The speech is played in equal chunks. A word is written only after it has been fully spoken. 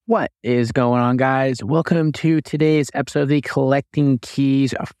What is going on, guys? Welcome to today's episode of the Collecting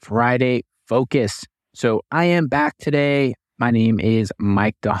Keys Friday Focus. So I am back today. My name is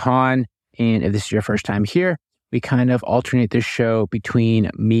Mike DeHaan, and if this is your first time here, we kind of alternate this show between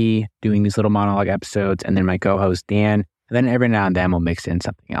me doing these little monologue episodes and then my co-host Dan. And then every now and then we'll mix in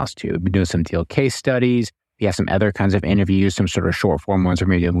something else too. We've been doing some deal case studies. We have some other kinds of interviews, some sort of short form ones where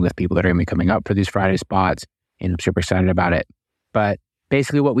we're dealing with people that are going to be coming up for these Friday spots, and I'm super excited about it. But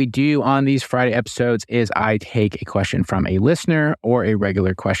basically what we do on these Friday episodes is I take a question from a listener or a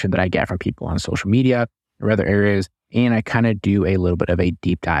regular question that I get from people on social media or other areas, and I kind of do a little bit of a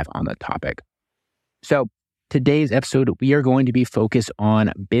deep dive on the topic. So today's episode, we are going to be focused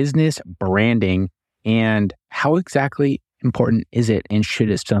on business branding and how exactly important is it and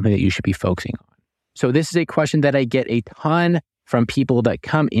it's something that you should be focusing on. So this is a question that I get a ton from people that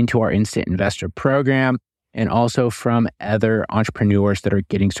come into our Instant Investor program, and also from other entrepreneurs that are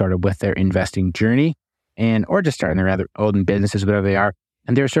getting started with their investing journey or just starting their other own businesses, whatever they are.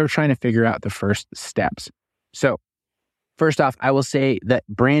 And they're sort of trying to figure out the first steps. So first off, I will say that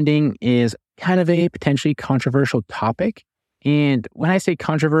branding is kind of a potentially controversial topic. And when I say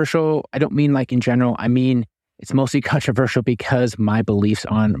controversial, I don't mean like in general. I mean, it's mostly controversial because my beliefs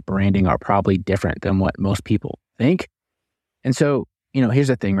on branding are probably different than what most people think. And so, here's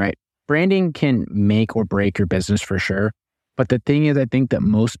the thing, right? Branding can make or break your business for sure. But the thing is, I think that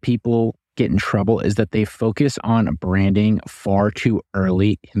most people get in trouble is that they focus on branding far too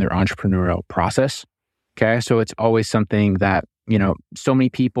early in their entrepreneurial process. Okay. So it's always something that, so many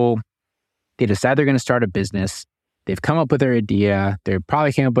people, they decide they're going to start a business. They've come up with their idea. They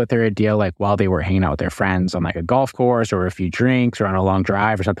probably came up with their idea like while they were hanging out with their friends on like a golf course or a few drinks or on a long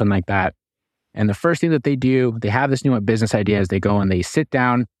drive or something like that. And the first thing that they do, they have this new business idea is they go and they sit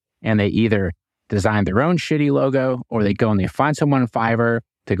down and they either design their own shitty logo or they go and they find someone on Fiverr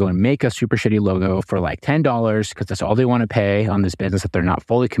to go and make a super shitty logo for like $10 because that's all they want to pay on this business that they're not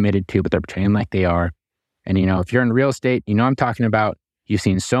fully committed to, but they're pretending like they are. And, if you're in real estate, I'm talking about, you've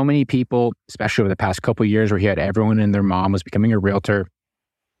seen so many people, especially over the past couple of years where you had everyone and their mom was becoming a realtor.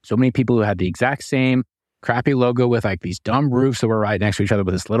 So many people who had the exact same crappy logo with like these dumb roofs that were right next to each other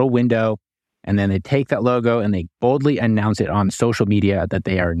with this little window. And then they take that logo and they boldly announce it on social media that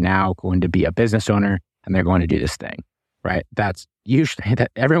they are now going to be a business owner and they're going to do this thing, right? That's usually,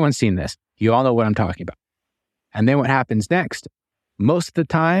 everyone's seen this. You all know what I'm talking about. And then what happens next? Most of the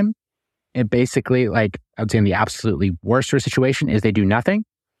time, it basically, like I would say in the absolutely worst sort of situation is they do nothing.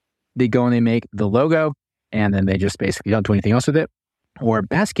 They go and they make the logo and then they just basically don't do anything else with it. Or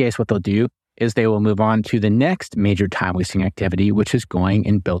best case, what they'll do is they will move on to the next major time wasting activity, which is going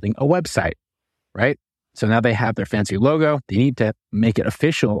and building a website. Right? So now they have their fancy logo. They need to make it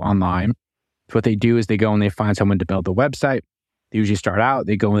official online. So what they do is they go and they find someone to build the website. They usually start out,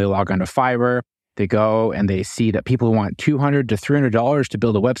 they go and they log onto Fiverr. They go and they see that people want $200 to $300 to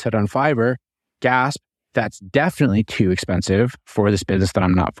build a website on Fiverr. Gasp, that's definitely too expensive for this business that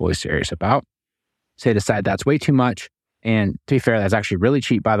I'm not fully serious about. So they decide that's way too much. And to be fair, that's actually really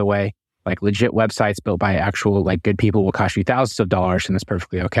cheap, by the way. Like legit websites built by actual like good people will cost you thousands of dollars, and that's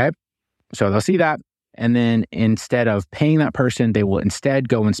perfectly okay. So they'll see that. And then instead of paying that person, they will instead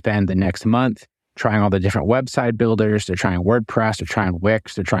go and spend the next month trying all the different website builders. They're trying WordPress, they're trying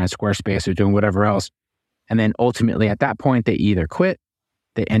Wix, they're trying Squarespace, they're doing whatever else. And then ultimately at that point, they either quit,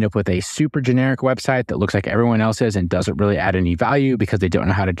 they end up with a super generic website that looks like everyone else's and doesn't really add any value because they don't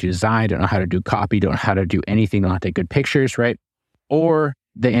know how to design, don't know how to do copy, don't know how to do anything, don't have to take good pictures, right? Or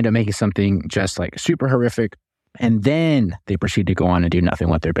they end up making something just like super horrific. And then they proceed to go on and do nothing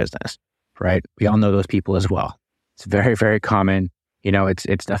with their business. Right? We all know those people as well. It's very, very common.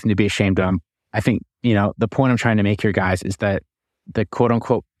 It's nothing to be ashamed of. I think, the point I'm trying to make here, guys, is that the quote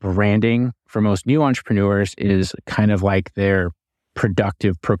unquote branding for most new entrepreneurs is kind of like their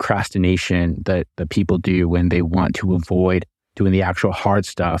productive procrastination that the people do when they want to avoid doing the actual hard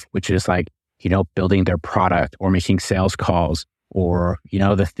stuff, which is like, building their product or making sales calls or,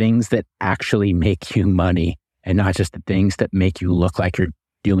 the things that actually make you money and not just the things that make you look like you're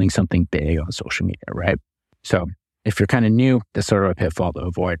doing something big on social media, right? So if you're kind of new, that's sort of a pitfall to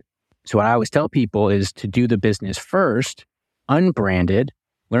avoid. So what I always tell people is to do the business first, unbranded,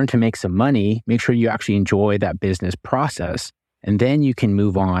 learn to make some money, make sure you actually enjoy that business process, and then you can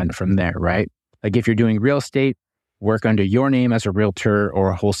move on from there, right? Like if you're doing real estate, work under your name as a realtor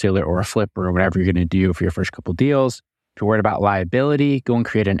or a wholesaler or a flipper or whatever you're going to do for your first couple deals. If you're worried about liability, go and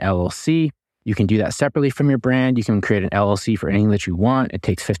create an LLC. You can do that separately from your brand. You can create an LLC for anything that you want. It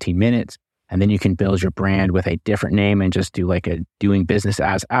takes 15 minutes. And then you can build your brand with a different name and just do like a doing business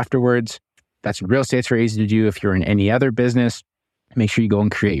as afterwards. That's in real estate. It's very easy to do if you're in any other business. make sure you go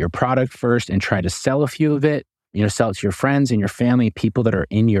and create your product first and try to sell a few of it. Sell it to your friends and your family, people that are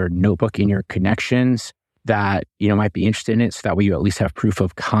in your notebook, in your connections that, might be interested in it. So that way you at least have proof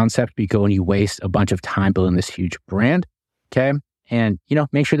of concept. You go and you waste a bunch of time building this huge brand. Okay. And,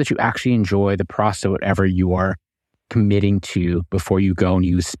 make sure that you actually enjoy the process of whatever you are committing to before you go and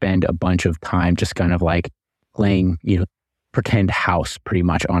you spend a bunch of time just kind of like playing, pretend house pretty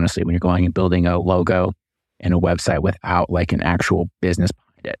much, honestly, when you're going and building a logo and a website without like an actual business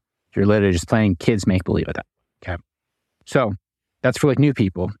behind it. You're literally just playing kids make believe at that. Okay. So that's for like new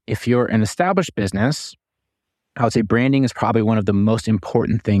people. If you're an established business, I would say branding is probably one of the most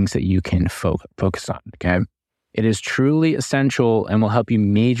important things that you can focus on. Okay. It is truly essential and will help you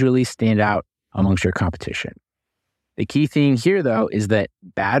majorly stand out amongst your competition. The key thing here, though, is that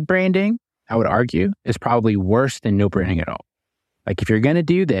bad branding, I would argue, is probably worse than no branding at all. Like if you're going to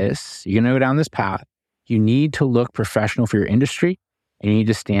do this, you're going to go down this path, you need to look professional for your industry and you need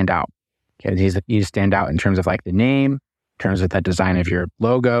to stand out. Okay, you need to stand out in terms of like the name, in terms of the design of your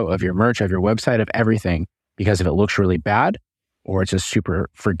logo, of your merch, of your website, of everything. Because if it looks really bad or it's just super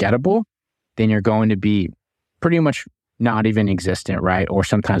forgettable, then you're going to be pretty much not even existent, right? Or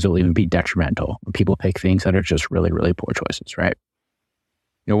sometimes it'll even be detrimental when people pick things that are just really, really poor choices, right?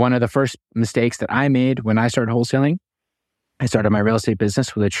 One of the first mistakes that I made when I started wholesaling, I started my real estate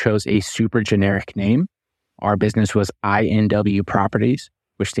business where I chose a super generic name. Our business was INW Properties,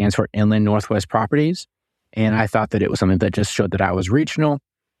 which stands for Inland Northwest Properties. And I thought that it was something that just showed that I was regional.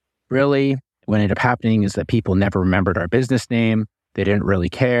 Really, what ended up happening is that people never remembered our business name. They didn't really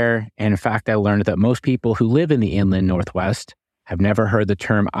care. And in fact, I learned that most people who live in the Inland Northwest have never heard the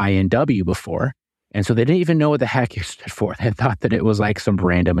term INW before. And so they didn't even know what the heck it stood for. They thought that it was like some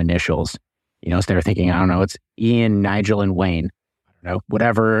random initials. So they were thinking, I don't know, it's Ian, Nigel, and Wayne. I don't know,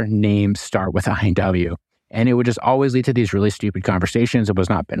 whatever names start with INW. And it would just always lead to these really stupid conversations. It was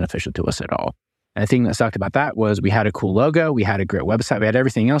not beneficial to us at all. And the thing that sucked about that was we had a cool logo, we had a great website, we had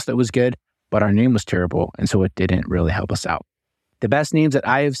everything else that was good, but our name was terrible. And so it didn't really help us out. The best names that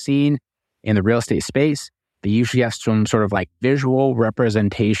I have seen in the real estate space, they usually have some sort of like visual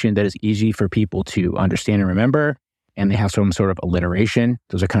representation that is easy for people to understand and remember. And they have some sort of alliteration.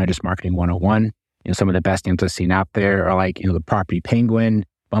 Those are kind of just marketing 101. Some of the best names I've seen out there are like, the Property Penguin,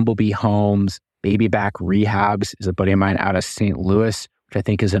 Bumblebee Homes, Baby Back Rehabs is a buddy of mine out of St. Louis, which I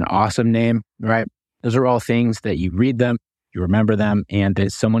think is an awesome name, right? Those are all things that you read them, you remember them, and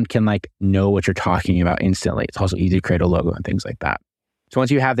that someone can like know what you're talking about instantly. It's also easy to create a logo and things like that. So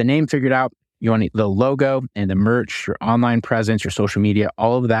once you have the name figured out, you want the logo and the merch, your online presence, your social media,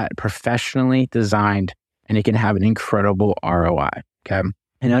 all of that professionally designed, and it can have an incredible ROI, okay?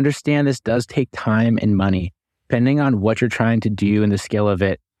 And understand this does take time and money. Depending on what you're trying to do and the scale of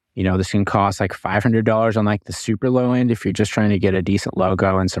it, this can cost like $500 on like the super low end if you're just trying to get a decent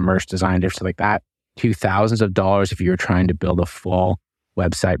logo and some merch designed or stuff like that, to thousands of dollars if you're trying to build a full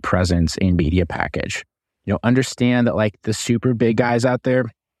website presence and media package. Understand that like the super big guys out there,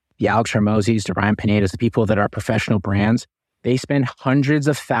 the Alex Hormozis, the Ryan Pinedas, the people that are professional brands, they spend hundreds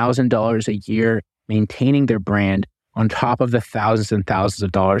of thousands of dollars a year maintaining their brand on top of the thousands and thousands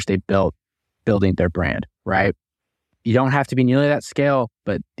of dollars they built building their brand, right? You don't have to be nearly that scale,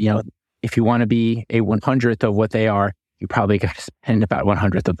 but if you want to be a 100th of what they are, you probably got to spend about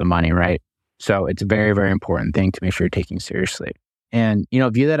 100th of the money, right? So it's a very, very important thing to make sure you're taking seriously. And,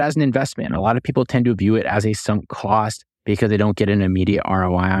 view that as an investment. A lot of people tend to view it as a sunk cost because they don't get an immediate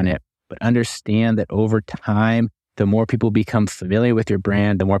ROI on it. But understand that over time, the more people become familiar with your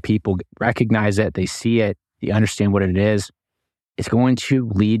brand, the more people recognize it, they see it, they understand what it is. It's going to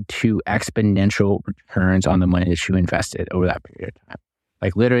lead to exponential returns on the money that you invested over that period of time.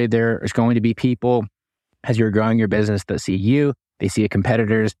 Like literally, there is going to be people as you're growing your business that see you, they see your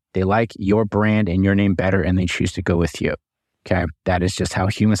competitors, they like your brand and your name better, and they choose to go with you. Okay, that is just how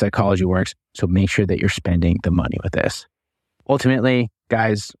human psychology works. So make sure that you're spending the money with this. Ultimately,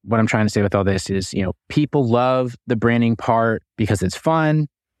 guys, what I'm trying to say with all this is, people love the branding part because it's fun.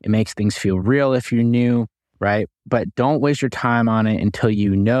 It makes things feel real if you're new, right? But don't waste your time on it until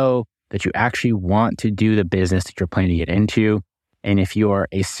you know that you actually want to do the business that you're planning to get into. And if you are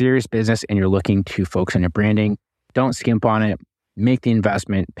a serious business and you're looking to focus on your branding, don't skimp on it. Make the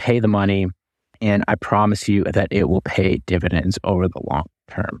investment, pay the money, and I promise you that it will pay dividends over the long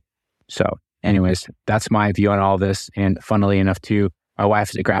term. So anyways, that's my view on all this. And funnily enough too, my wife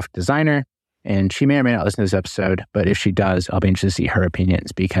is a graphic designer and she may or may not listen to this episode, but if she does, I'll be interested to see her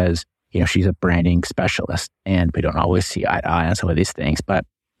opinions because, she's a branding specialist and we don't always see eye to eye on some of these things, but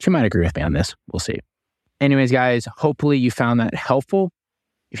she might agree with me on this. We'll see. Anyways, guys, hopefully you found that helpful.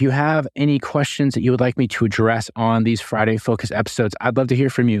 If you have any questions that you would like me to address on these Friday Focus episodes, I'd love to hear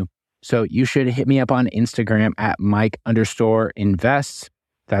from you. So you should hit me up on Instagram at Mike_invests.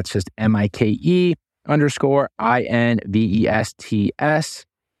 That's just MIKE_INVESTS.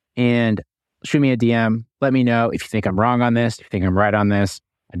 And shoot me a DM. Let me know if you think I'm wrong on this, if you think I'm right on this,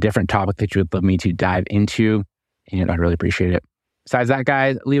 a different topic that you would love me to dive into. And I'd really appreciate it. Besides that,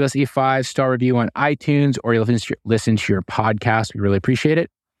 guys, leave us a 5-star review on iTunes or you listen to your podcast. We really appreciate it.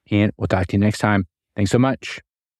 And we'll talk to you next time. Thanks so much.